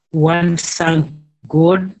want to thank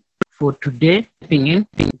God for today.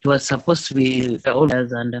 It was supposed to be all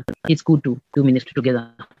years, and it's good to do ministry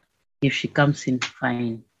together. If she comes in,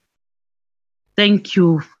 fine. Thank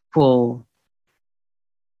you for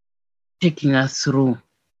taking us through.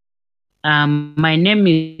 My name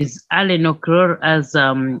is Alan Okiror, as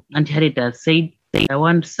Auntie Harriet has said. I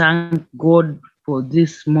want to thank God for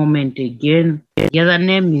this moment again. The other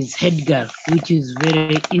name is Edgar, which is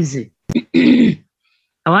very easy.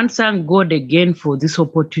 I want to thank God again for this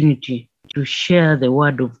opportunity to share the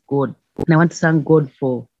word of God. And I want to thank God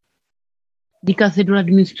for the cathedral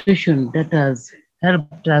administration that has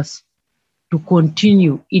helped us to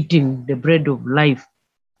continue eating the bread of life.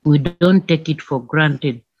 We don't take it for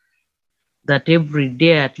granted that every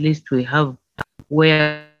day at least we have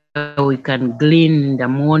where we can glean in the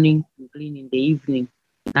morning, glean in the evening.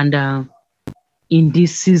 And in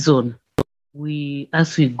this season,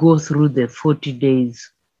 as we go through the 40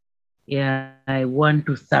 days, I want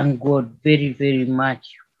to thank God very, very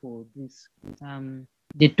much for this.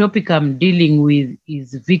 The topic I'm dealing with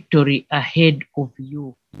is victory ahead of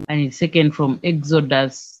you. And it's taken from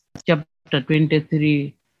Exodus chapter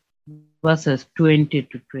 23, verses 20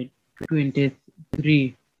 to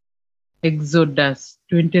 23. Exodus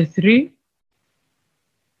 23,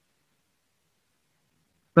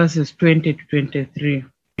 verses 20 to 23.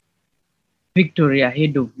 Victory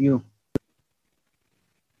ahead of you.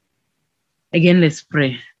 Again, let's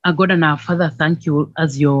pray. Our God and our Father, thank you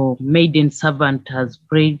as your maiden servant has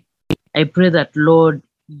prayed. I pray that, Lord,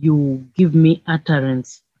 you give me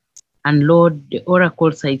utterance. And Lord, the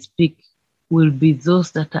oracles I speak will be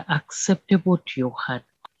those that are acceptable to your heart.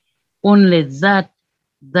 Only that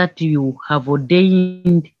you have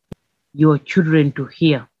ordained your children to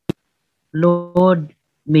hear. Lord,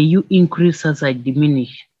 may you increase as I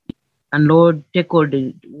diminish. And Lord, take all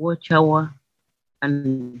the watch hour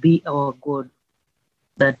and be our God,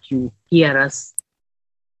 that you hear us,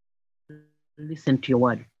 listen to your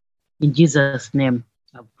word. In Jesus' name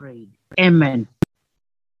I've prayed. Amen.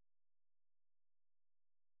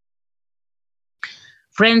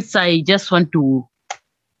 Friends, I just want to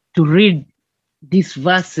read these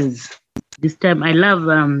verses. This time I love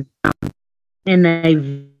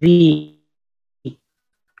NIV.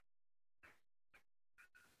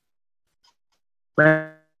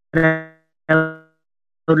 But I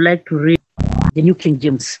would like to read the New King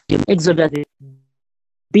James. Exodus.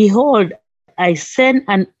 Behold, I send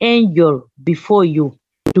an angel before you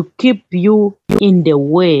to keep you in the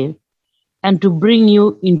way and to bring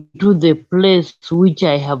you into the place which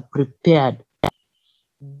I have prepared.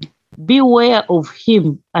 Beware of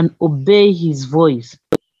him and obey his voice.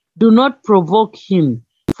 Do not provoke him,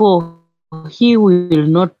 for he will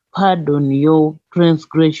not pardon your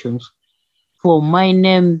transgressions, for my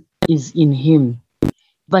name is in him.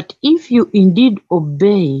 But if you indeed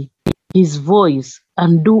obey his voice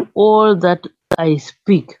and do all that I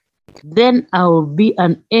speak, then I will be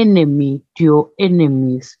an enemy to your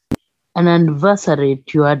enemies, an adversary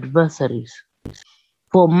to your adversaries.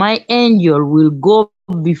 For my angel will go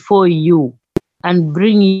before you and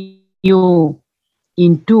bring you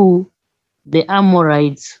into the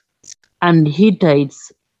Amorites and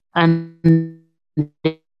Hittites and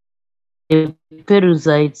the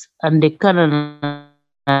Perizzites and the Canaanites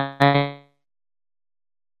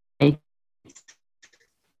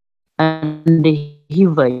and the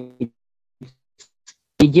Hivites,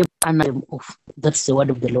 and of. That's the word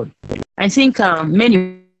of the Lord. I think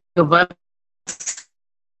many of us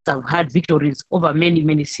have had victories over many,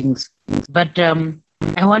 many things. But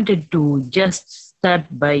I wanted to just start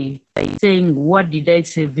by saying, what did I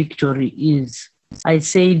say victory is? I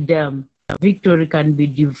said victory can be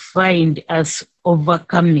defined as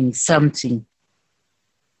overcoming something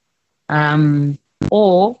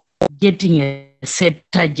or getting a set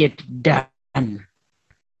target done.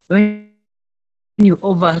 When you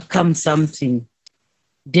overcome something,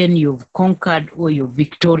 then you've conquered or you're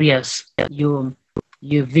victorious, you're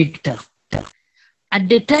victor. At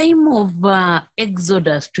the time of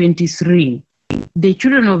Exodus 23, the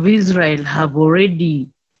children of Israel have already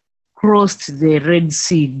crossed the Red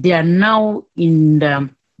Sea. They are now in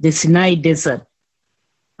the Sinai Desert,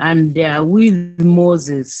 and they are with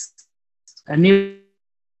Moses. And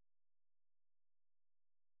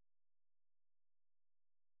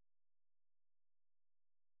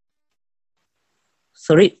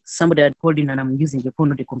sorry, somebody had called in and I'm using the phone,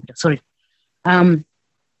 not the computer. Sorry. I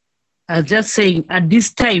was just saying, at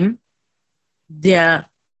this time, they are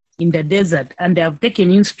in the desert and they have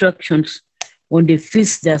taken instructions on the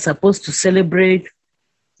feast they're supposed to celebrate,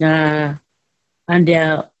 and they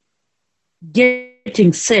are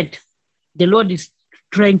getting set. The Lord is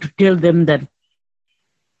trying to tell them that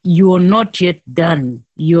you're not yet done.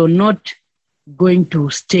 You're not going to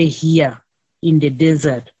stay here in the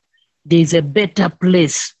desert. There's a better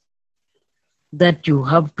place that you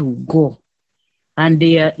have to go. And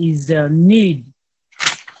there is a need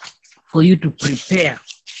for you to prepare.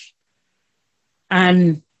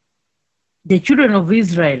 And the children of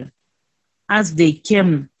Israel, as they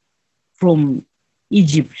came from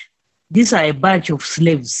Egypt, these are a bunch of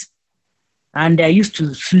slaves, and they are used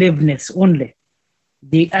to slaveness only.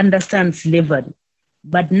 They understand slavery.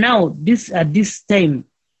 But now, at this time,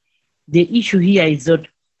 the issue here is that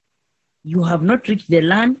you have not reached the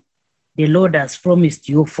land the Lord has promised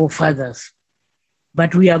your forefathers,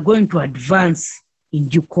 but we are going to advance in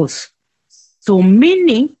due course. So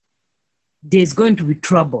meaning there's going to be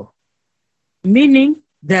trouble, meaning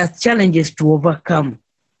there are challenges to overcome.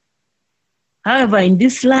 However, in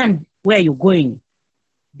this land where you're going,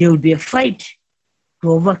 there will be a fight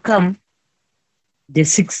to overcome the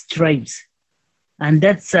 6 tribes. And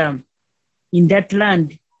that's in that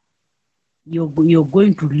land you're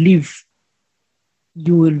going to live.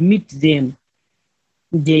 You will meet them.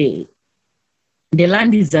 The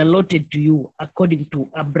land is allotted to you according to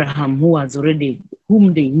Abraham,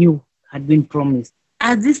 whom they knew had been promised.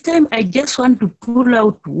 At this time, I just want to pull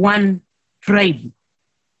out one tribe,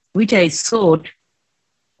 which I thought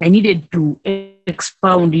I needed to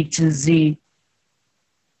expound. It is a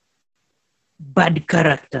bad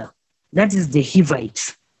character. That is the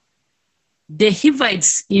Hivites. The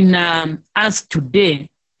Hivites in us today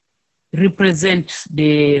represent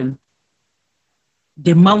the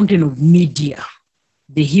mountain of Media,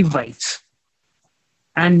 the Hivites.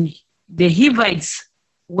 And the Hivites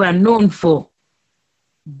were known for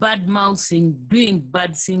bad mouthing, doing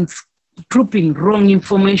bad things, trooping wrong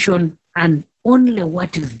information, and only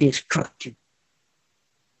what is destructive.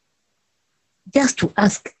 Just to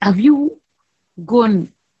ask, have you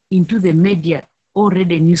gone into the media or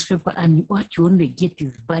read a newspaper and what you only get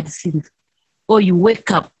is bad things? Or you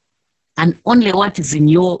wake up and only what is in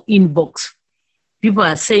your inbox, people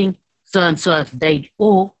are saying so-and-so has died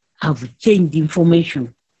or have changed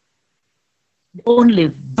information. Only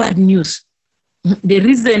bad news. The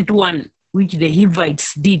recent one, which the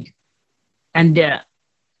Hivites did, and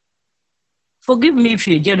forgive me if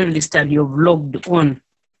you're a journalist and you've logged on,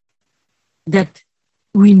 that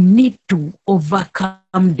we need to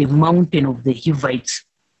overcome the mountain of the Hivites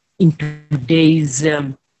in today's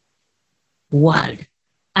world.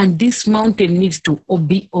 And this mountain needs to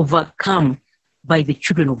be overcome by the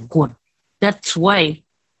children of God. That's why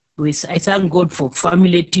I thank God for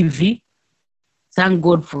Family TV. Thank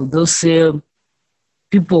God for those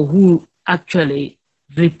people who actually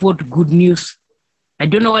report good news. I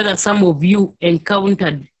don't know whether some of you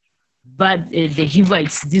encountered the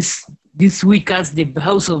Hivites this week as the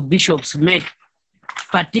House of Bishops met,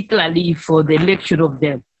 particularly for the election of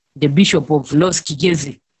the Bishop of Los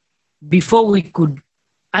Kigezi. Before we could,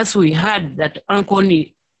 as we heard that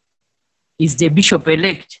Ankoni is the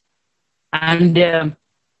bishop-elect, and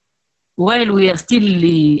while we are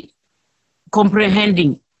still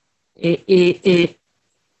comprehending,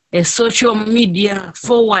 a social media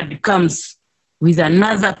forward comes with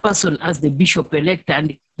another person as the bishop-elect,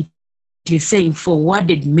 and it is saying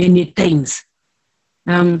forwarded many times.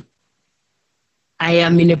 I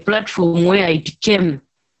am in a platform where it came,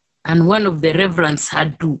 and one of the reverends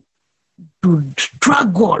had to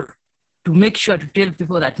struggle to make sure to tell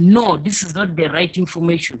people that, no, this is not the right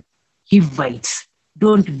information. Hivites,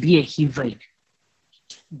 don't be a Hivite.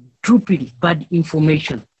 Trooping bad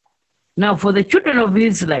information. Now, for the children of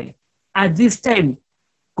Israel, at this time,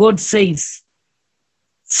 God says,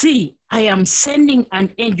 see, I am sending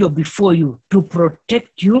an angel before you to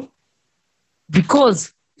protect you,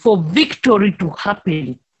 because for victory to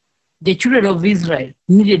happen, the children of Israel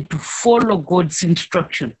needed to follow God's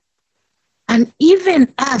instruction. And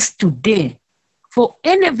even us today, for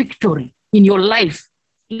any victory in your life,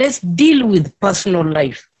 let's deal with personal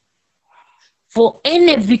life. For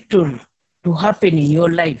any victory to happen in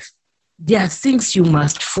your life, there are things you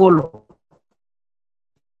must follow.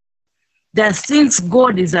 There are things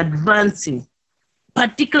God is advancing,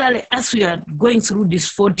 particularly as we are going through these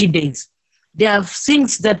 40 days. There are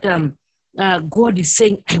things that God is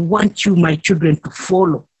saying, I want you, my children, to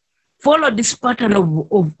follow. Follow this pattern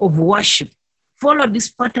of worship. Follow this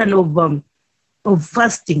pattern of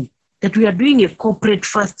fasting, that we are doing a corporate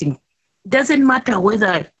fasting. It doesn't matter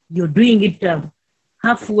whether you're doing it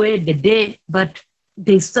halfway the day, but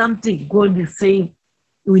there's something God is saying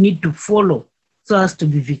we need to follow so as to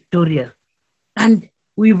be victorious. And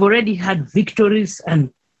we've already had victories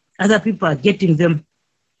and other people are getting them.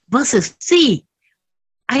 Verses, see,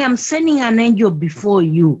 I am sending an angel before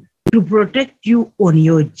you to protect you on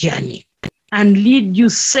your journey and lead you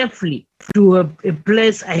safely to a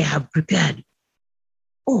place I have prepared.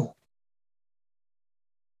 Oh,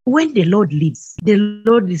 when the Lord leads, the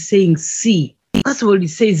Lord is saying, see. First of all, he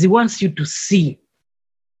says he wants you to see.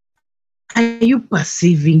 Are you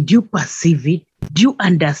perceiving? Do you perceive it? Do you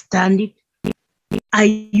understand it? Are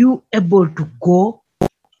you able to go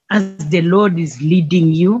as the Lord is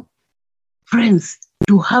leading you? Friends,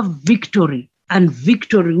 to have victory, and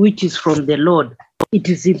victory which is from the Lord, it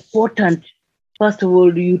is important, first of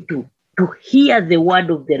all, you to hear the word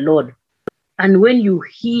of the Lord. And when you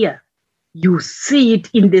hear, you see it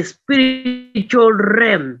in the spiritual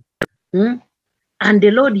realm. And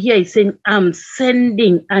the Lord here is saying, I'm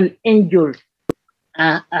sending an angel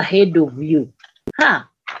ahead of you.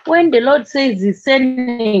 When the Lord says he's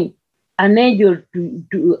sending an angel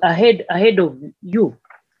to ahead of you,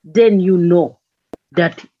 then you know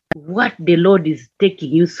that what the Lord is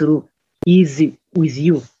taking you through is with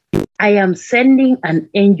you. I am sending an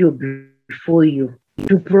angel before you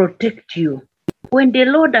to protect you. When the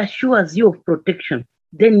Lord assures you of protection,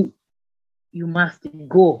 then you must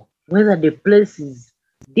go. Whether the place is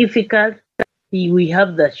difficult, we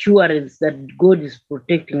have the assurance that God is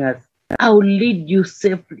protecting us. I will lead you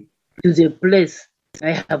safely to the place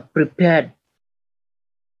I have prepared.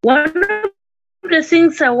 One of the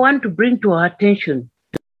things I want to bring to our attention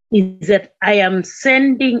is that I am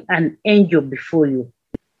sending an angel before you.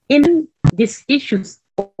 In these issues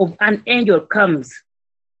of an angel comes,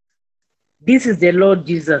 this is the Lord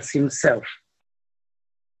Jesus himself.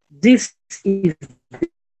 This is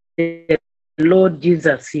the Lord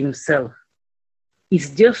Jesus himself. It's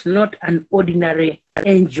just not an ordinary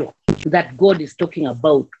angel that God is talking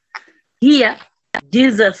about. Here,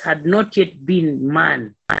 Jesus had not yet been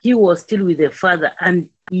man. He was still with the Father, and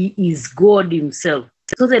he is God himself.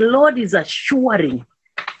 So the Lord is assuring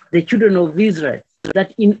the children of Israel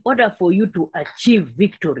that in order for you to achieve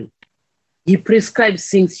victory, he prescribes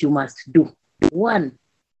things you must do. One,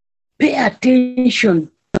 pay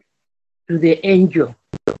attention to the angel.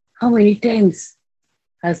 How many times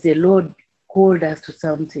has the Lord called us to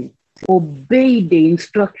something? Obey the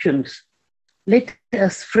instructions. Let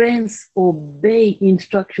us, friends, obey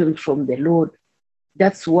instructions from the Lord.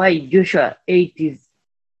 That's why Joshua 8 is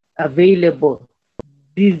available.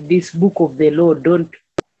 This book of the Lord,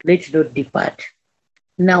 let it not depart.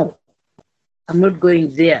 Now, I'm not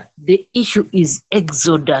going there. The issue is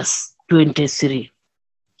Exodus 23.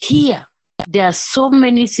 Here, there are so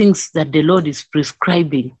many things that the Lord is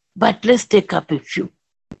prescribing, but let's take up a few.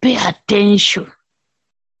 Pay attention.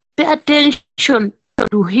 Pay attention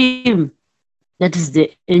to him. That is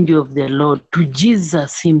the angel of the Lord, to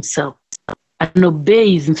Jesus himself, and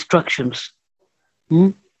obey his instructions.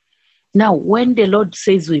 Now, when the Lord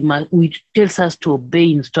says we tells us to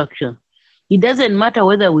obey instruction, it doesn't matter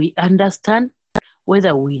whether we understand,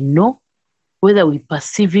 whether we know, whether we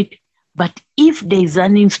perceive it, but if there is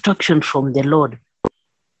an instruction from the Lord,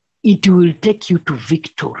 it will take you to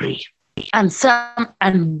victory. And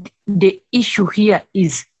the issue here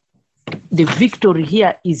is, the victory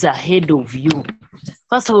here is ahead of you.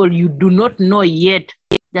 First of all, you do not know yet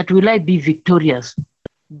that will I be victorious.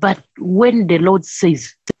 But when the Lord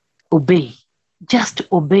says, obey, just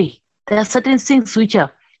obey. There are certain things which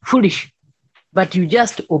are foolish, but you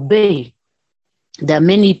just obey. There are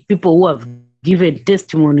many people who have given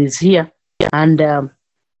testimonies here, and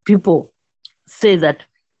people say that,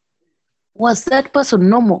 was that person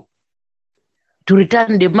normal to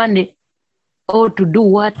return the money or to do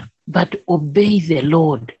what? But obey the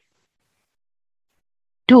Lord.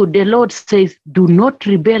 Two, the Lord says, do not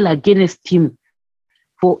rebel against him,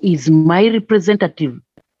 for he is my representative.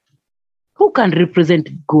 Who can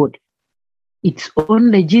represent God? It's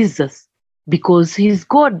only Jesus, because he's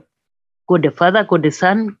God. God the Father, God the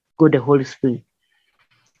Son, God the Holy Spirit.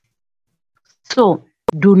 So,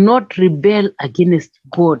 do not rebel against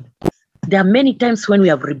God. There are many times when we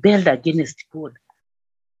have rebelled against God,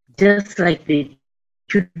 just like the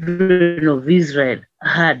children of Israel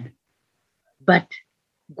had. But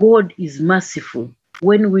God is merciful.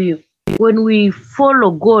 When we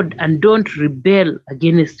follow God and don't rebel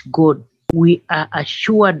against God, we are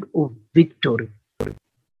assured of victory.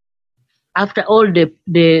 After all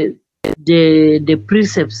the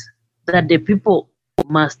precepts that the people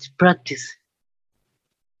must practice.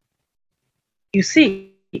 You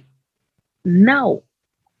see, now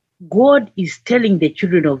God is telling the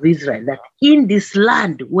children of Israel that in this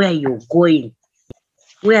land where you're going,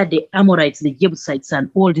 where the Amorites, the Jebusites, and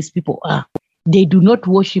all these people are, they do not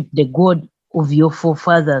worship the God of your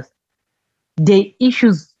forefathers. The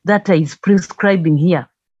issues that is prescribing here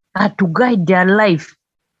to guide their life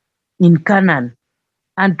in Canaan,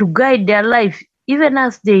 and to guide their life even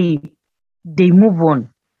as they move on.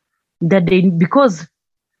 Because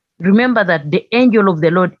remember that the angel of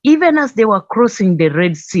the Lord, even as they were crossing the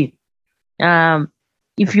Red Sea,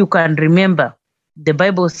 if you can remember, the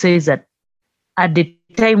Bible says that at the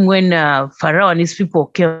time when Pharaoh and his people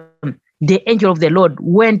came, the angel of the Lord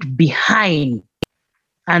went behind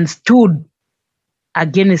and stood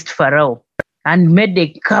against Pharaoh and made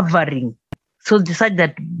a covering, so such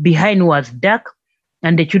that behind was dark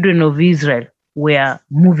and the children of Israel were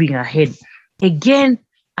moving ahead. Again,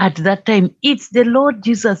 at that time, it's the Lord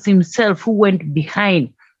Jesus himself who went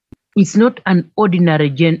behind. It's not an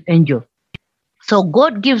ordinary angel. So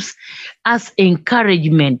God gives us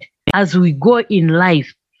encouragement as we go in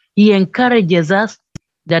life. He encourages us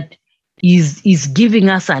that he's giving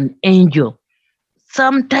us an angel.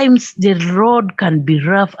 Sometimes the road can be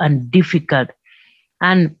rough and difficult.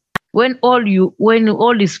 And when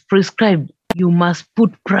all is prescribed, you must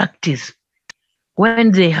put practice.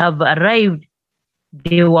 When they have arrived,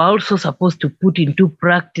 they were also supposed to put into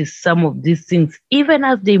practice some of these things, even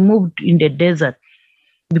as they moved in the desert,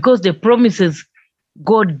 because the promises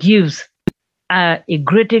God gives are a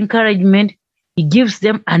great encouragement. He gives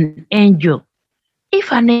them an angel.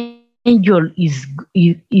 If an angel is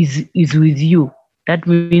with you, that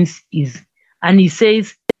means and he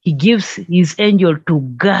says he gives his angel to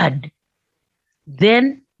guard,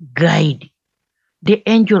 then guide. The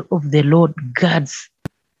angel of the Lord guards.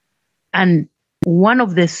 And one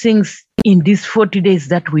of the things in these 40 days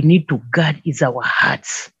that we need to guard is our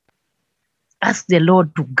hearts. Ask the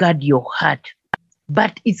Lord to guard your heart.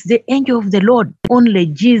 But it's the angel of the Lord. Only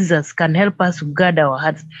Jesus can help us guard our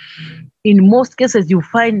hearts. In most cases, you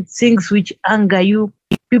find things which anger you.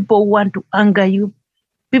 People want to anger you.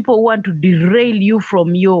 People want to derail you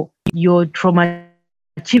from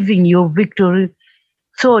achieving your victory.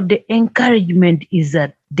 So the encouragement is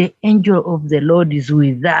that the angel of the Lord is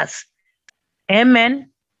with us. Amen.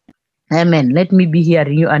 Amen. Let me be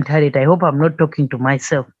hearing you, Aunt Harriet. I hope I'm not talking to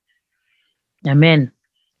myself. Amen.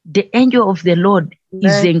 The angel of the Lord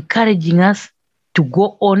is encouraging us to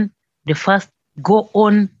go on the fast, go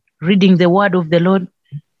on reading the word of the Lord,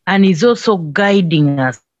 and is also guiding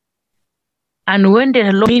us. And when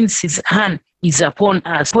the Lord means his hand is upon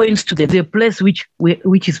us, points to the place which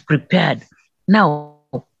is prepared. Now,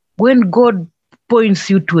 when God points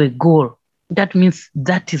you to a goal, that means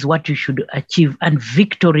that is what you should achieve, and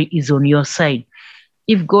victory is on your side.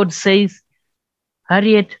 If God says,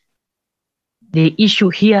 Harriet, the issue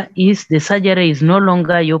here is the surgery is no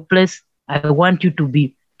longer your place, I want you to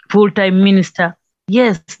be full-time minister.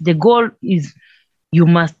 Yes, the goal is you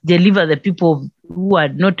must deliver the people who are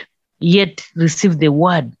not yet received the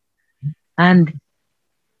word. And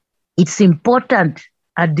it's important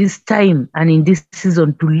at this time and in this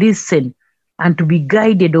season to listen and to be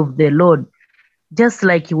guided of the Lord, just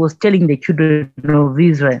like he was telling the children of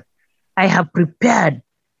Israel. I have prepared.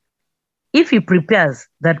 If he prepares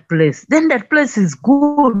that place, then that place is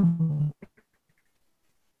good.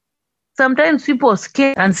 Sometimes people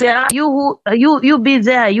scare and say, you be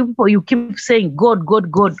there. You keep saying God, God,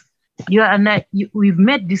 God. We've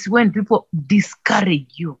met this when people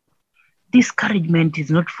discourage you. Discouragement is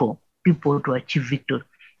not for people to achieve victory.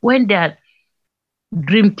 When there are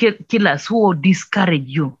dream killers who will discourage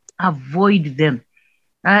you, avoid them.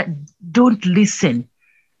 Don't listen,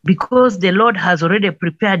 because the Lord has already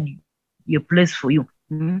prepared your place for you.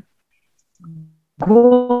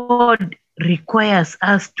 God requires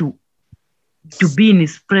us to be in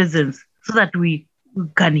his presence so that we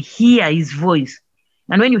can hear his voice.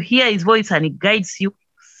 And when you hear his voice and he guides you,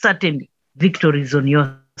 certainly victory is on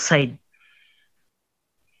your side.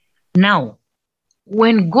 Now,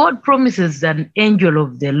 when God promises an angel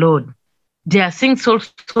of the Lord, there are things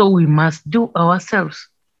also we must do ourselves.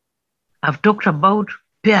 I've talked about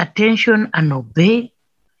pay attention and obey.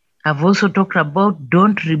 I've also talked about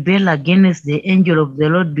don't rebel against the angel of the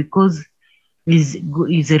Lord, because he's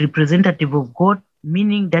a representative of God,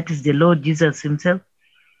 meaning that is the Lord Jesus himself.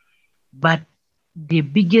 But the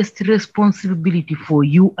biggest responsibility for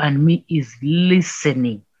you and me is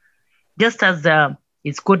listening. Just as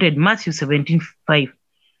it's quoted Matthew 17:5,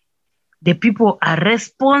 the people are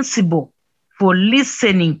responsible for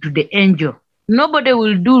listening to the angel. Nobody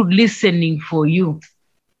will do listening for you.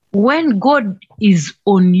 When God is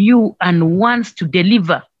on you and wants to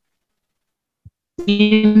deliver to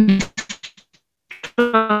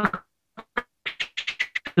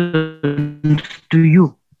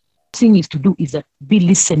you, the thing is to do is that be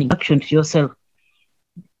listening action to yourself.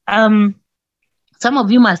 Some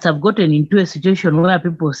of you must have gotten into a situation where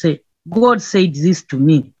people say, God said this to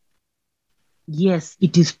me. Yes,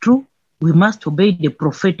 it is true. We must obey the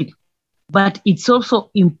prophetic, but it's also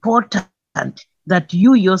important that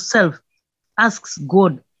you yourself asks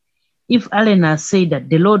God. If Allen has said that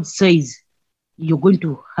the Lord says you're going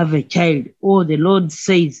to have a child, or the Lord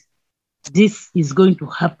says this is going to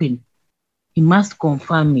happen, He must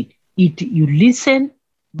confirm it. You listen,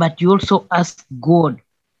 but you also ask God,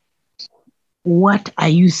 what are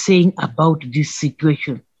you saying about this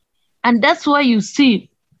situation? And that's why you see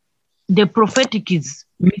the prophetic is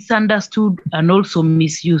misunderstood and also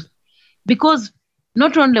misused. Because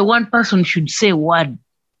not only one person should say a word.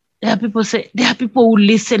 There are people who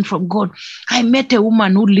listen from God. I met a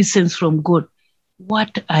woman who listens from God.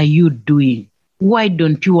 What are you doing? Why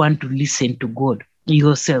don't you want to listen to God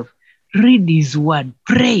yourself? Read His word,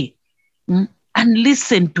 pray, and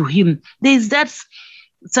listen to Him. There's that,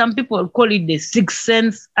 some people call it the sixth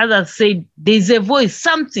sense. Others say there's a voice,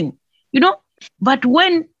 something, you know. But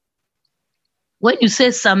when you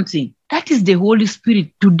say something, that is the Holy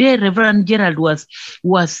Spirit. Today, Reverend Gerald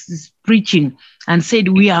was preaching and said,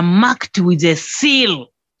 we are marked with a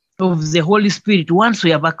seal of the Holy Spirit. Once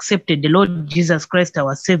we have accepted the Lord Jesus Christ,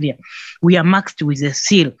 our Savior, we are marked with a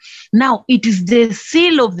seal. Now, it is the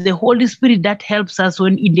seal of the Holy Spirit that helps us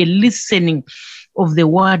when in the listening of the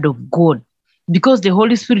word of God, because the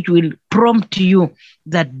Holy Spirit will prompt you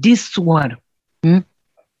that this word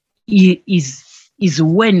is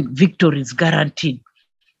when victory is guaranteed.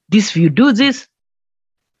 This, if you do this,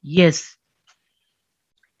 yes.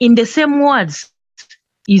 In the same words,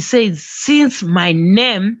 he says, since my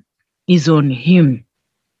name is on him.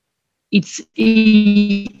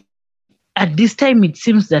 At this time, it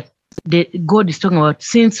seems that God is talking about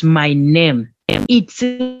since my name. It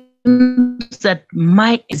seems that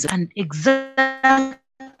my is, and exactly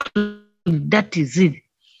that is it.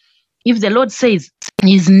 If the Lord says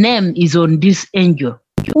his name is on this angel,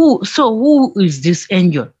 who is this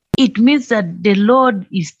angel? It means that the Lord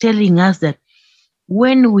is telling us that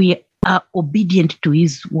when we are obedient to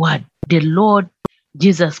his word, the Lord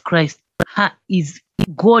Jesus Christ is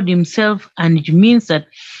God himself, and it means that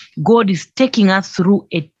God is taking us through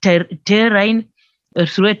a terrain or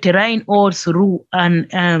through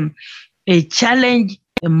a challenge,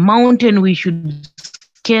 a mountain we should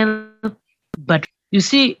scale. But you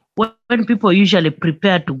see, when people usually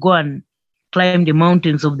prepare to go and climb the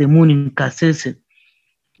mountains of the moon in Kasese,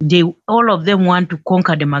 all of them want to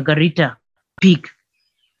conquer the Margarita Peak.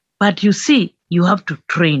 But you see, you have to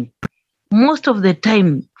train. Most of the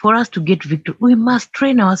time, for us to get victory, we must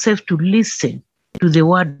train ourselves to listen to the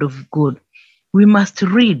word of God. We must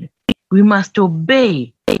read. We must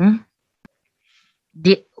obey.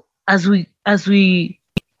 As we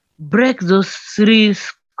break those three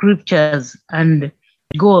scriptures and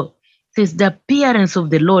go, says the appearance of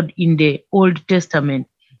the Lord in the Old Testament,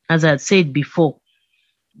 as I said before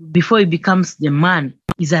he becomes the man,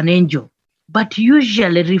 is an angel, but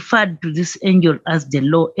usually referred to this angel as the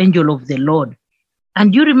angel of the Lord.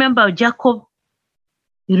 And you remember Jacob?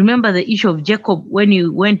 You remember the issue of Jacob when he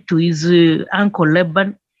went to his uncle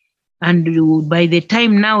Laban, and by the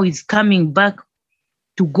time now he's coming back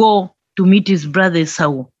to go to meet his brother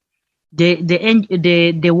Esau,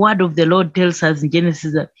 the word of the Lord tells us in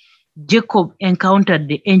Genesis that Jacob encountered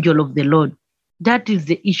the angel of the Lord. That is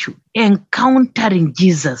the issue, encountering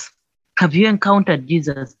Jesus. Have you encountered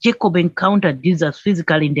Jesus? Jacob encountered Jesus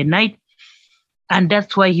physically in the night, and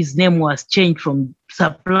that's why his name was changed from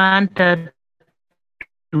supplanter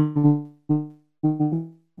to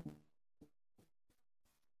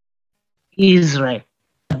Israel.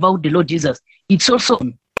 About the Lord Jesus, it's also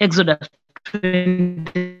Exodus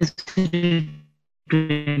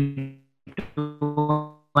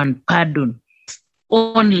 23:21, pardon.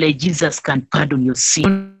 Only Jesus can pardon your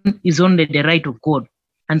sin. Is only the right of God.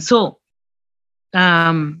 And so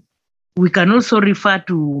we can also refer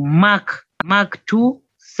to Mark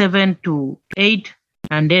 2:7-8,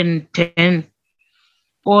 and then 10.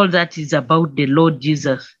 All that is about the Lord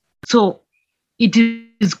Jesus. So it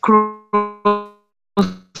is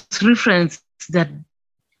cross-reference that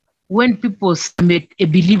when people make a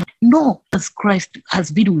believer, no, as Christ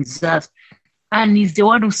has been with us and is the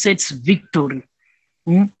one who sets victory.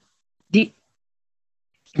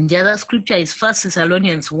 The other scripture is 1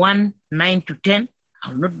 Thessalonians 1:9-10.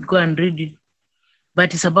 I'll not go and read it,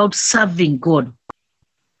 but it's about serving God.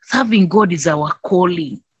 Serving God is our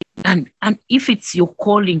calling. And if it's your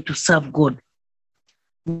calling to serve God,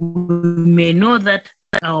 we may know that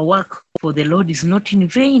our work for the Lord is not in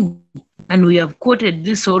vain. And we have quoted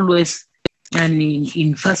this always, and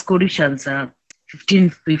in 1 Corinthians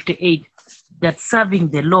 15:58, that serving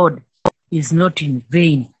the Lord is not in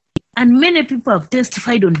vain. And many people have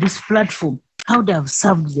testified on this platform how they have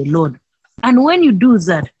served the Lord. And when you do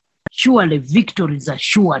that, surely victory is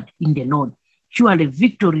assured in the Lord. Surely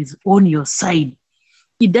victory is on your side.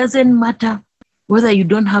 It doesn't matter whether you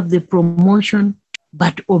don't have the promotion,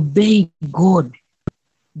 but obey God.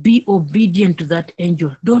 Be obedient to that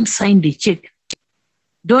angel. Don't sign the check.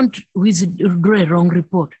 Don't withdraw a wrong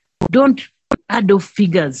report. Don't add off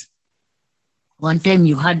figures. One time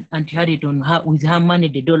you had Auntie Harriet on her with her money,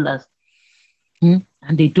 the dollars,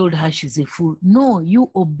 and they told her she's a fool. No, you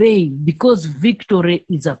obey because victory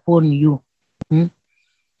is upon you.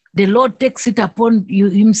 The Lord takes it upon you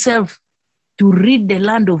himself to rid the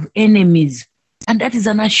land of enemies. And that is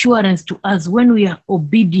an assurance to us when we are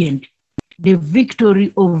obedient. The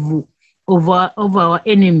victory of our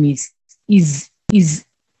enemies is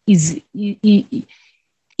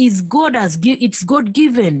God has given. It's God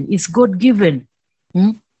given. It's God given.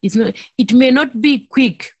 It's not. It may not be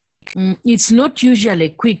quick. It's not usually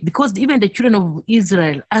quick because even the children of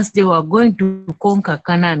Israel, as they were going to conquer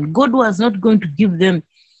Canaan, God was not going to give them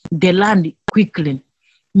the land quickly.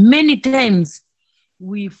 Many times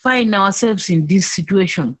we find ourselves in this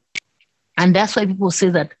situation, and that's why people say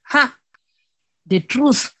that, the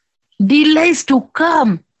truth delays to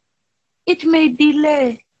come. It may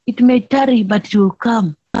delay, it may tarry, but it will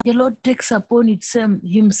come. The Lord takes upon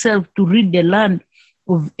himself to rid the land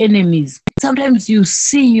of enemies. Sometimes you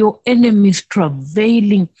see your enemies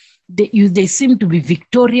travailing. They seem to be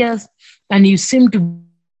victorious, and you seem to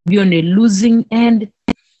be on a losing end.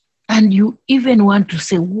 And you even want to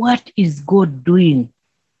say, what is God doing?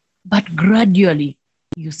 But gradually,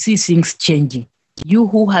 you see things changing. You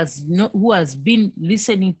who has been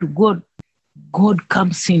listening to God, God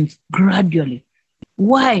comes in gradually.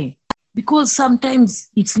 Why? Because sometimes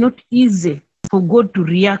it's not easy for God to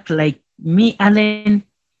react like me, Alan,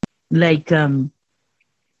 like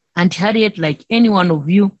Auntie Harriet, like any one of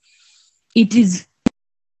you. It is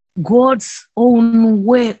God's own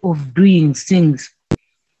way of doing things.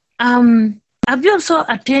 Have you also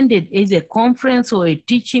attended either a conference or a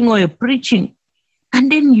teaching or a preaching,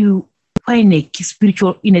 and then you find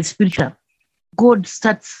in a spiritual, God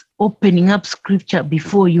starts opening up scripture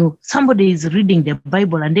before you. Somebody is reading the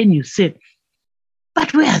Bible, and then you say,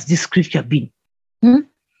 but where has this scripture been?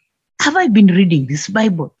 Have I been reading this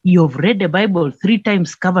Bible? You've read the Bible 3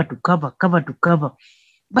 times, cover to cover, cover to cover.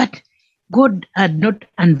 But God had not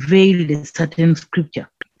unveiled a certain scripture.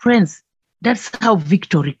 Friends, that's how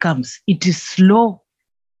victory comes. It is slow.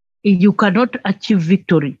 You cannot achieve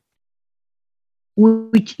victory,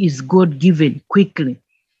 which is God-given, quickly.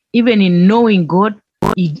 Even in knowing God,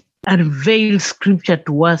 He unveils scripture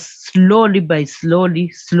to us slowly by slowly.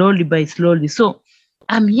 So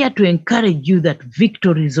I'm here to encourage you that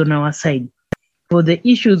victory is on our side. For the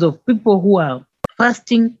issues of people who are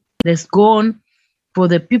fasting, let's go on. For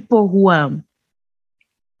the people who are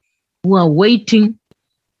waiting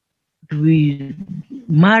to be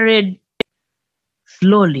married,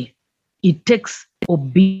 slowly. It takes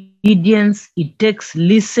obedience. It takes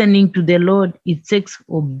listening to the Lord. It takes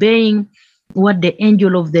obeying what the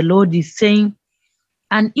angel of the Lord is saying.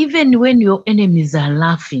 And even when your enemies are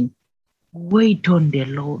laughing, wait on the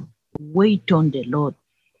Lord. Wait on the Lord.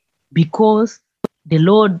 Because the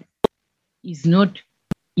Lord is not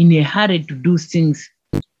in a hurry to do things.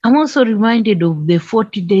 I'm also reminded of the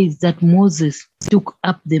 40 days that Moses took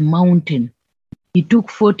up the mountain. He took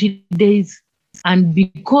 40 days, and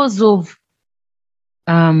because of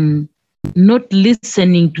not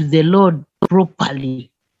listening to the Lord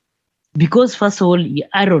properly, because first of all,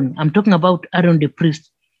 Aaron, I'm talking about Aaron the priest,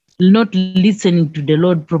 not listening to the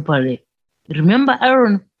Lord properly. Remember,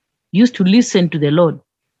 Aaron used to listen to the Lord,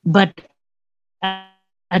 but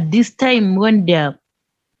at this time when they're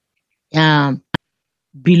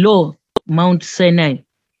below Mount Sinai,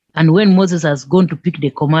 and when Moses has gone to pick the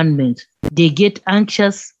commandments, they get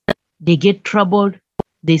anxious, they get troubled.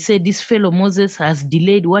 They say, this fellow Moses has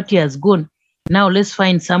delayed what he has gone. Now let's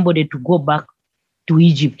find somebody to go back to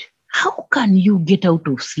Egypt. How can you get out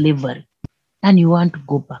of slavery and you want to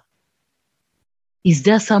go back? Is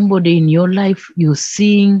there somebody in your life you're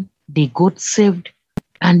seeing they got saved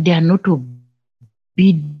and they are not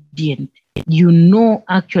obedient? You know,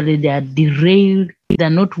 actually they are derailed. They're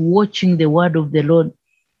not watching the word of the Lord.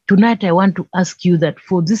 Tonight, I want to ask you that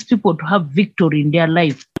for these people to have victory in their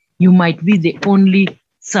life, you might be the only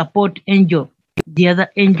support angel, the other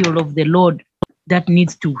angel of the Lord that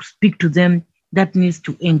needs to speak to them, that needs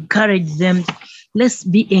to encourage them. Let's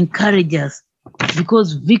be encouragers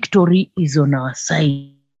because victory is on our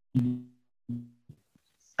side.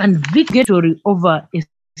 And victory over a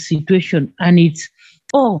situation, and it's,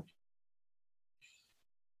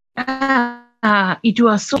 it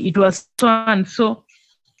was so and so.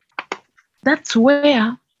 That's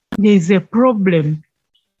where there's a problem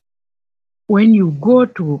when you go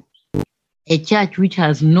to a church which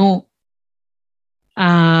has no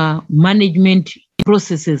management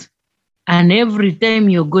processes, and every time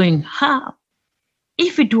you're going,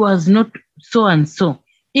 if it was not so and so,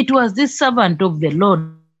 it was this servant of the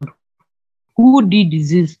Lord who did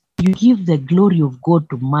this, you give the glory of God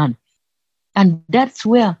to man. And that's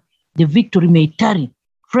where the victory may tarry.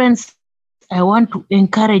 Friends, I want to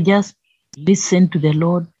encourage us, listen to the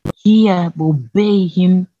Lord, hear, obey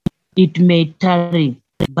him. It may tarry,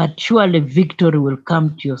 but surely victory will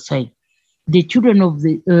come to your side. The children of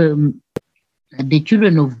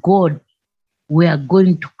God were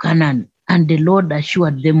going to Canaan, and the Lord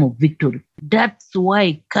assured them of victory. That's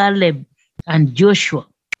why Caleb and Joshua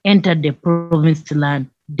entered the promised land.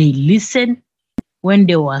 They listened when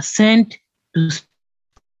they were sent to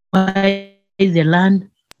spy the land.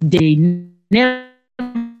 They never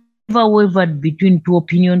wavered between two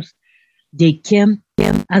opinions. They came.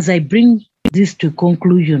 As I bring this to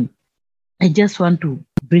conclusion, I just want to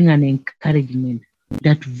bring an encouragement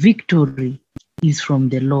that victory is from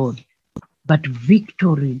the Lord. But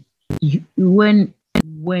victory, when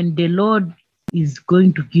the Lord is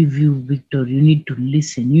going to give you victory, you need to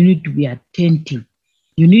listen. You need to be attentive.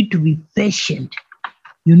 You need to be patient.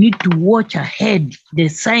 You need to watch ahead, the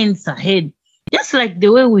signs ahead. Just like the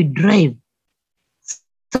way we drive.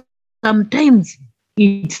 Sometimes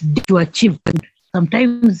it's difficult to achieve.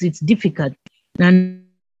 Sometimes it's difficult. And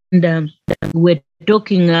we're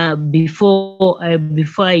talking before I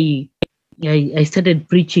started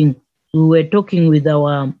preaching. We were talking with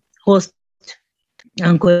our host,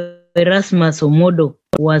 Uncle Erasmus Omodo,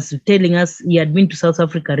 was telling us he had been to South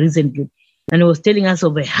Africa recently, and he was telling us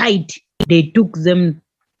of a height they took them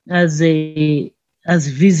as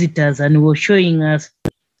visitors, and he was showing us.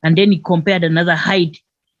 And then he compared another height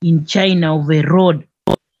in China of a road.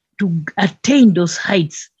 To attain those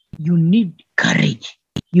heights, you need courage.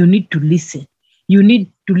 You need to listen. You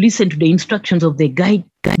need to listen to the instructions of the guide,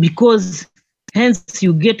 because hence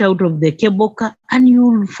you get out of the cable car and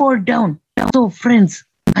you'll fall down. So friends,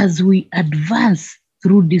 as we advance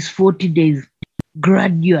through these 40 days,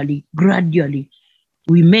 gradually,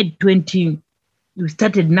 we made 20, we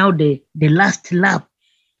started now the last lap.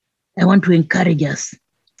 I want to encourage us,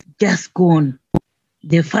 just go on.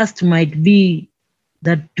 The first might be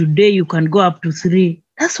that today you can go up to 3.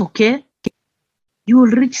 That's okay. You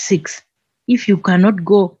will reach 6. If you cannot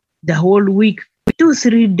go the whole week,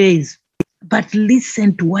 2-3 days. But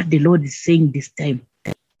listen to what the Lord is saying this time.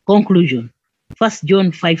 Conclusion. 1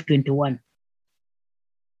 John 5:21.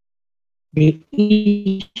 The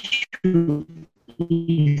issue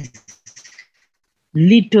is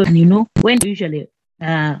little, and when usually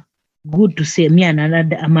good to say me and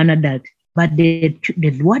I'm an adult, but the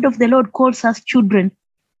word of the Lord calls us children.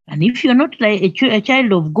 And if you're not like a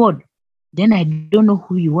child of God, then I don't know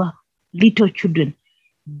who you are. Little children,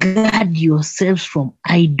 guard yourselves from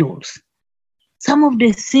idols. Some of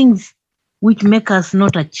the things which make us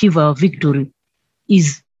not achieve our victory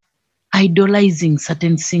is idolizing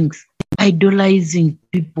certain things, idolizing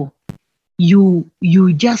people. You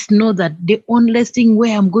just know that the only thing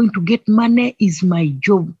where I'm going to get money is my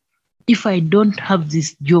job. If I don't have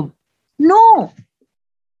this job, no.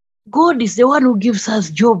 God is the one who gives us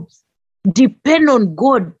jobs. Depend on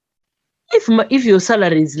God. If your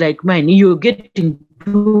salary is like mine, you're getting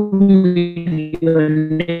 2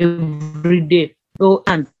 million every day,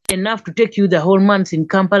 and enough to take you the whole month in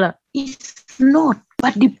Kampala. It's not.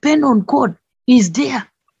 But depend on God. He's there.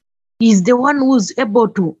 He's the one who's able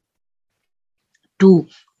to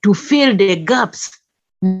fill the gaps.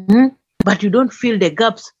 But you don't fill the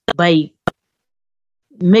gaps by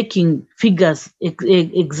making figures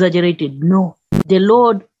exaggerated. No, the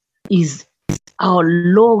Lord is our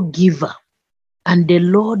lawgiver, and the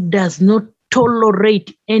Lord does not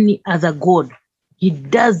tolerate any other God. He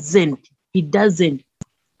doesn't.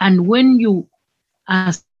 And when you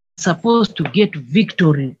are supposed to get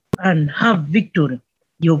victory and have victory,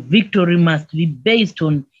 your victory must be based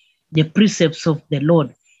on the precepts of the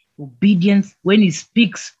Lord. Obedience. When he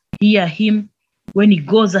speaks, hear him. When he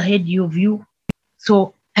goes ahead of you.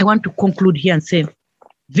 So I want to conclude here and say,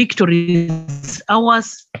 victory is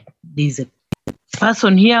ours. There's a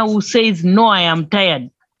person here who says, no, I am tired.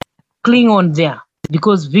 Cling on there,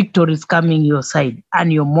 because victory is coming your side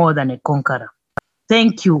and you're more than a conqueror.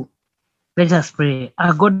 Thank you. Let us pray.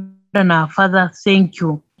 Our God and our Father, thank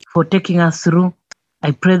you for taking us through.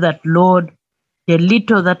 I pray that, Lord, the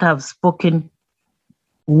little that I've spoken,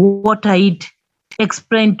 water it,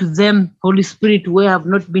 explain to them, Holy Spirit, where I have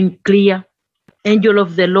not been clear. Angel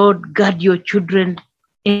of the Lord, guard your children.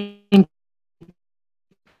 Encourage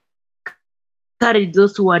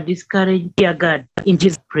those who are discouraged. Dear God, in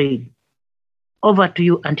Jesus' name. Over to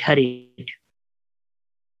you, Aunt Harriet.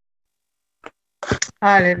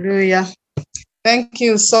 Hallelujah. Thank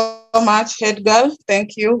you so much, head girl.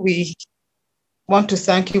 Thank you. We want to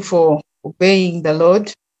thank you for obeying the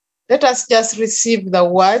Lord. Let us just receive the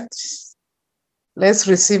word. Let's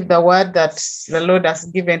receive the word that the Lord has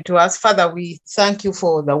given to us. Father, we thank you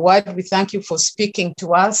for the word. We thank you for speaking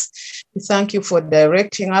to us. We thank you for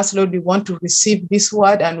directing us. Lord, we want to receive this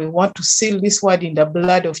word and we want to seal this word in the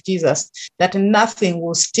blood of Jesus, that nothing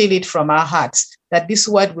will steal it from our hearts, that this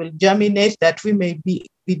word will germinate, that we may be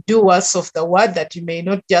doers of the word, that you may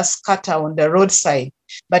not just scatter on the roadside,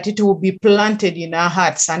 but it will be planted in our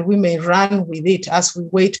hearts and we may run with it as we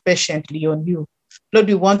wait patiently on you. Lord,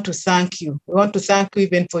 we want to thank you. We want to thank you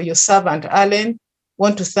even for your servant, Allen. We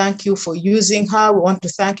want to thank you for using her. We want to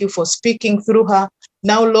thank you for speaking through her.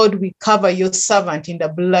 Now, Lord, we cover your servant in the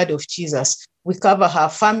blood of Jesus. We cover her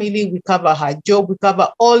family. We cover her job. We cover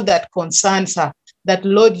all that concerns her. That,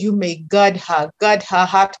 Lord, you may guard her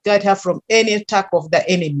heart, guard her from any attack of the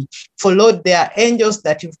enemy. For, Lord, there are angels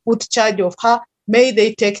that you've put charge of her. May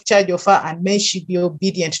they take charge of her and may she be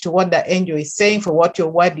obedient to what the angel is saying, for what your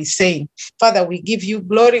word is saying. Father, we give you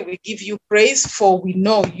glory, we give you praise, for we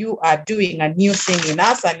know you are doing a new thing in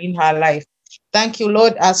us and in her life. Thank you,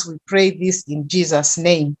 Lord, as we pray this in Jesus'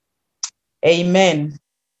 name. Amen.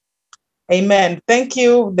 Amen. Thank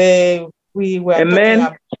you. We were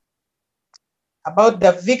talking about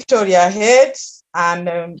the victory ahead,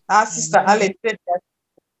 and our Sister Allen said that.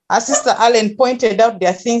 As Sister Allen pointed out, there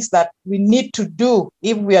are things that we need to do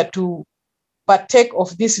if we are to partake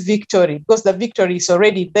of this victory, because the victory is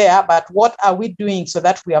already there, but what are we doing so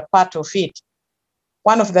that we are part of it?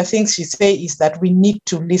 One of the things she said is that we need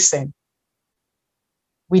to listen.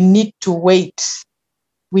 We need to wait.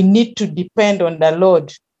 We need to depend on the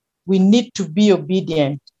Lord. We need to be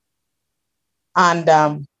obedient.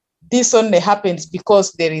 And this only happens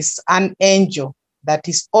because there is an angel that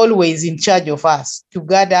is always in charge of us, to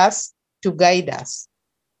guard us, to guide us.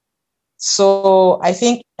 So I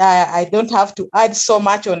think I don't have to add so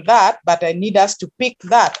much on that, but I need us to pick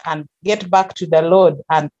that and get back to the Lord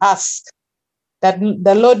and ask that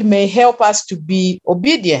the Lord may help us to be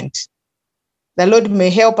obedient. The Lord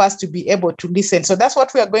may help us to be able to listen. So that's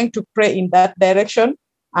what we are going to pray in that direction.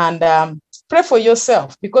 And pray for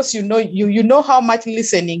yourself, because you know how much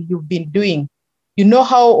listening you've been doing. You know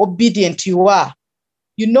how obedient you are.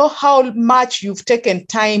 You know how much you've taken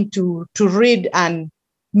time to read and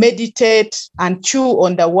meditate and chew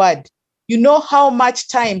on the word. You know how much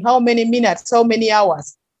time, how many minutes, how many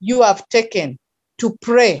hours you have taken to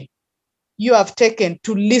pray. You have taken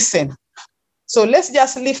to listen. So let's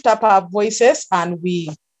just lift up our voices and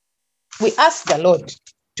we ask the Lord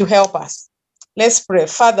to help us. Let's pray.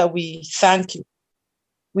 Father, we thank you.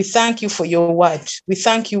 We thank you for your word. We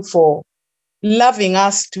thank you for loving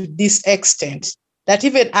us to this extent, that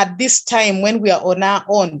even at this time when we are on our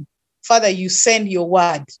own, Father, you send your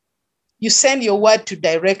word. You send your word to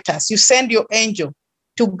direct us. You send your angel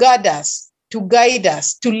to guard us, to guide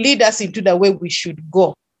us, to lead us into the way we should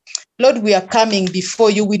go. Lord, we are coming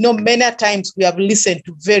before you. We know many times we have listened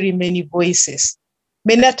to very many voices.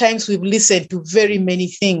 Many times we've listened to very many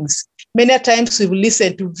things. Many times we've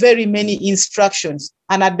listened to very many instructions.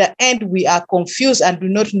 And at the end, we are confused and do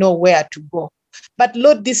not know where to go. But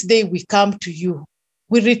Lord, this day we come to you.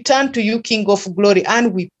 We return to you, King of Glory,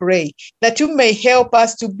 and we pray that you may help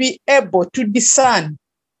us to be able to discern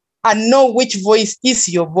and know which voice is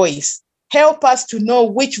your voice. Help us to know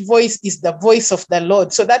which voice is the voice of the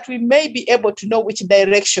Lord, so that we may be able to know which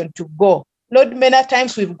direction to go. Lord, many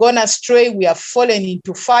times we've gone astray. We have fallen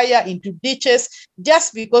into fire, into ditches,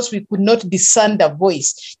 just because we could not discern the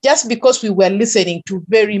voice, just because we were listening to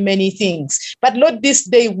very many things. But Lord, this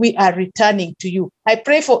day we are returning to you. I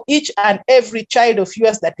pray for each and every child of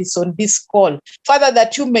yours that is on this call, Father,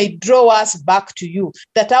 that you may draw us back to you,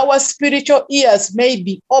 that our spiritual ears may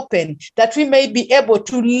be open, that we may be able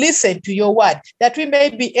to listen to your word, that we may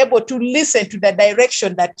be able to listen to the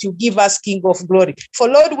direction that you give us, King of Glory. For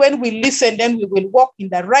Lord, when we listen, then we will walk in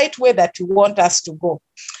the right way that you want us to go.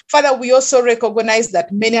 Father, we also recognize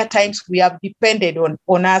that many times we have depended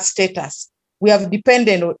on our status. We have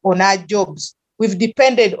depended on our jobs. We've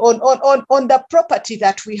depended on the property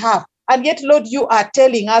that we have. And yet, Lord, you are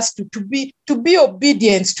telling us to be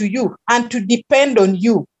obedient to you and to depend on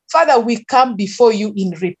you. Father, we come before you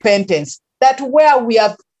in repentance, that where we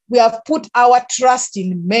have we have put our trust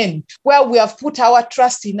in men, where we have put our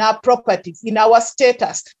trust in our properties, in our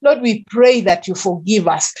status. Lord, we pray that you forgive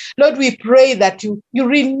us. Lord, we pray that you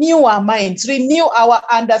renew our minds, renew our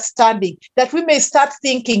understanding, that we may start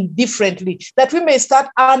thinking differently, that we may start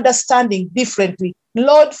understanding differently.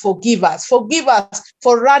 Lord, forgive us. Forgive us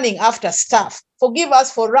for running after stuff. Forgive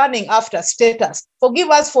us for running after status. Forgive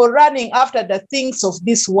us for running after the things of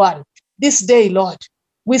this world. This day, Lord,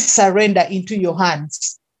 we surrender into your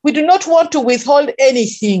hands. We do not want to withhold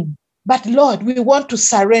anything, but Lord, we want to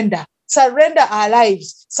surrender. Surrender our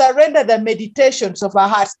lives, surrender the meditations of our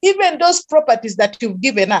hearts, even those properties that you've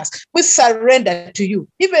given us, we surrender to you.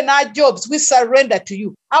 Even our jobs, we surrender to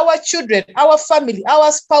you. Our children, our family,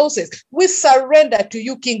 our spouses, we surrender to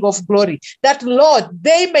you, King of Glory, that, Lord,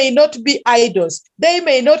 they may not be idols, they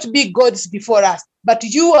may not be gods before us, but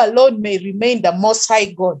you alone may remain the Most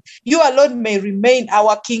High God. You alone may remain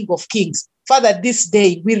our King of Kings. Father, this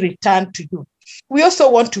day we return to you. We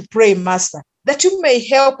also want to pray, Master, that you may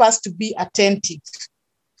help us to be attentive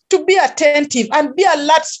and be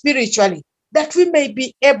alert spiritually, that we may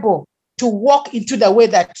be able to walk into the way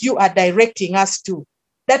that you are directing us to,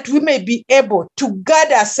 that we may be able to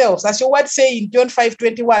guard ourselves, as your word say in John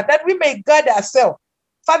 5:21, that we may guard ourselves.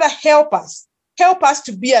 Father, help us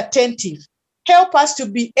to be attentive. Help us to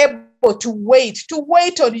be able to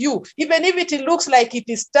wait on you, even if it looks like it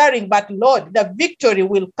is stirring, but Lord, the victory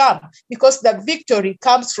will come because the victory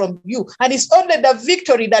comes from you. And it's only the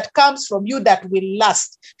victory that comes from you that will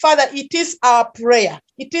last. Father, it is our prayer.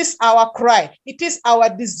 It is our cry. It is our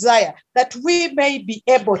desire that we may be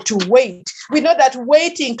able to wait. We know that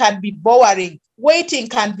waiting can be boring. Waiting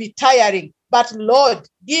can be tiring. But Lord,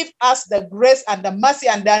 give us the grace and the mercy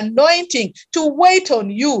and the anointing to wait on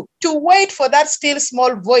you, to wait for that still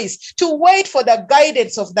small voice, to wait for the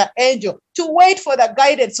guidance of the angel, to wait for the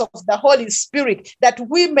guidance of the Holy Spirit, that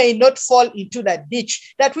we may not fall into the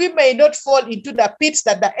ditch, that we may not fall into the pits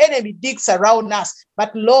that the enemy digs around us.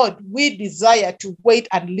 But Lord, we desire to wait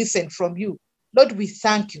and listen from you. Lord, we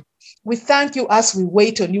thank you. We thank you as we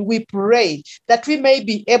wait on you. We pray that we may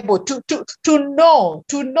be able to know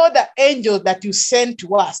the angel that you sent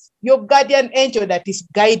to us, your guardian angel that is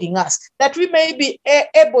guiding us, that we may be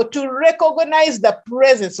able to recognize the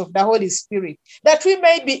presence of the Holy Spirit, that we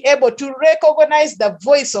may be able to recognize the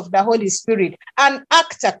voice of the Holy Spirit and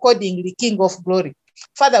act accordingly, King of Glory.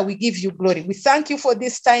 Father, we give you glory. We thank you for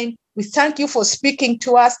this time. We thank you for speaking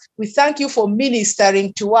to us. We thank you for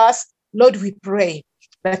ministering to us. Lord, we pray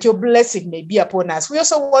that your blessing may be upon us. We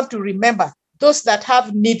also want to remember those that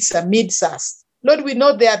have needs amidst us. Lord, we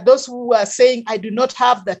know there are those who are saying, I do not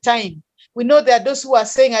have the time. We know there are those who are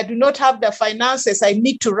saying, I do not have the finances. I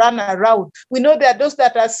need to run around. We know there are those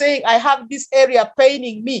that are saying, I have this area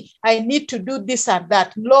paining me. I need to do this and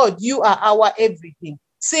that. Lord, you are our everything.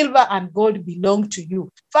 Silver and gold belong to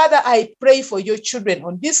you. Father, I pray for your children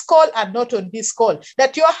on this call and not on this call,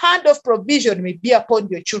 that your hand of provision may be upon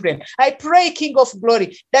your children. I pray, King of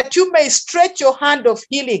Glory, that you may stretch your hand of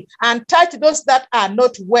healing and touch those that are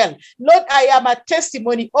not well. Lord, I am a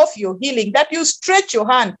testimony of your healing, that you stretch your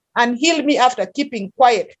hand and heal me after keeping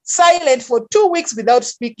quiet, silent for 2 weeks without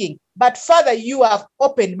speaking. But Father, you have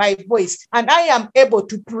opened my voice and I am able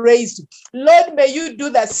to praise you. Lord, may you do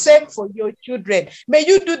the same for your children. May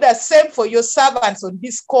you do the same for your servants on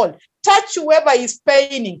this call. Touch whoever is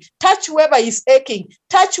paining, touch whoever is aching,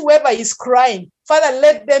 touch whoever is crying. Father,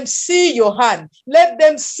 let them see your hand. Let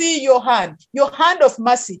them see your hand of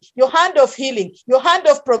mercy, your hand of healing, your hand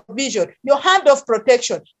of provision, your hand of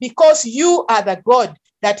protection, because you are the God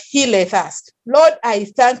that healeth us. Lord, I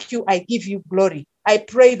thank you. I give you glory. I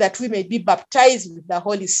pray that we may be baptized with the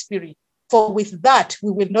Holy Spirit. For with that,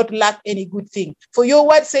 we will not lack any good thing. For your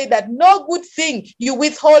word say that no good thing you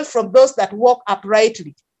withhold from those that walk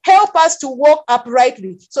uprightly. Help us to walk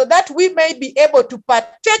uprightly so that we may be able to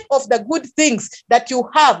partake of the good things that you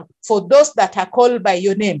have for those that are called by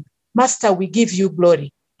your name. Master, we give you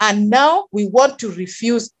glory. And now we want to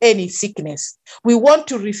refuse any sickness. We want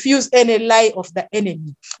to refuse any lie of the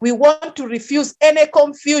enemy. We want to refuse any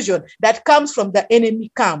confusion that comes from the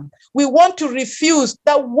enemy camp. We want to refuse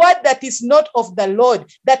the word that is not of the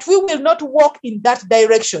Lord, that we will not walk in that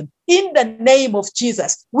direction. In the name of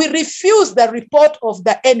Jesus, we refuse the report of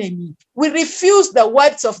the enemy. We refuse the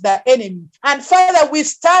words of the enemy. And Father, we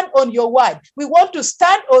stand on your word. We want to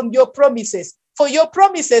stand on your promises. For your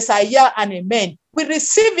promises are yeah and amen. We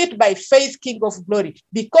receive it by faith, King of Glory,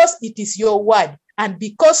 because it is your word. And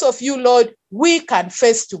because of you, Lord, we can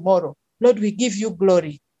face tomorrow. Lord, we give you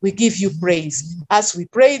glory. We give you praise as we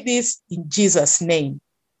pray this in Jesus' name.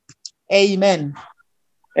 Amen.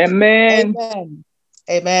 Amen. Amen.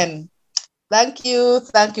 Amen. Thank you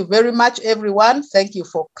very much, everyone. Thank you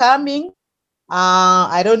for coming.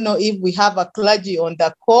 I don't know if we have a clergy on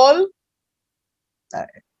the call.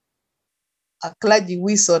 A clergy who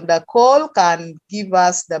is on the call can give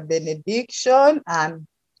us the benediction and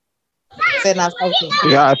send us out.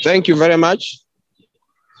 Yeah, thank you very much,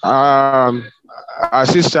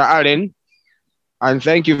 Sister Allen, and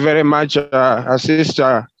thank you very much,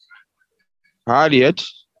 Sister Harriet.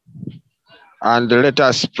 And let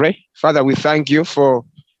us pray. Father, we thank you for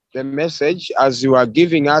the message. As you are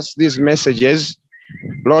giving us these messages,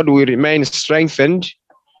 Lord, we remain strengthened,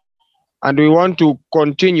 and we want to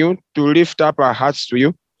continue to lift up our hearts to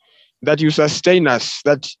you, that you sustain us,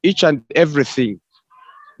 that each and everything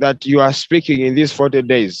that you are speaking in these 40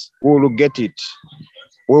 days, we will get it.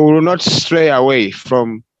 We will not stray away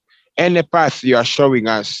from any path you are showing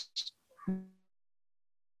us.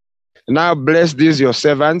 Now bless these your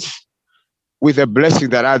servants with a blessing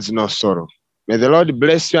that adds no sorrow. May the Lord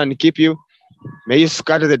bless you and keep you. May He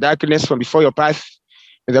scatter the darkness from before your path.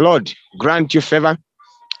 May the Lord grant you favor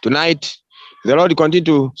tonight. May the Lord continue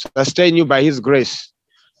to sustain you by His grace.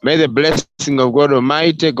 May the blessing of God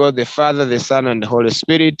Almighty, God the Father, the Son, and the Holy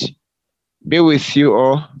Spirit be with you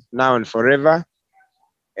all now and forever.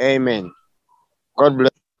 Amen. God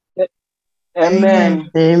bless.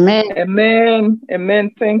 Amen. Amen. Amen.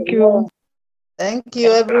 Amen. Thank you. Thank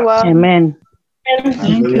you, everyone. Amen.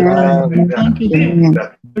 Thank you. Thank you.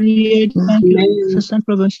 Thank you, Sister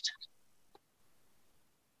Provost.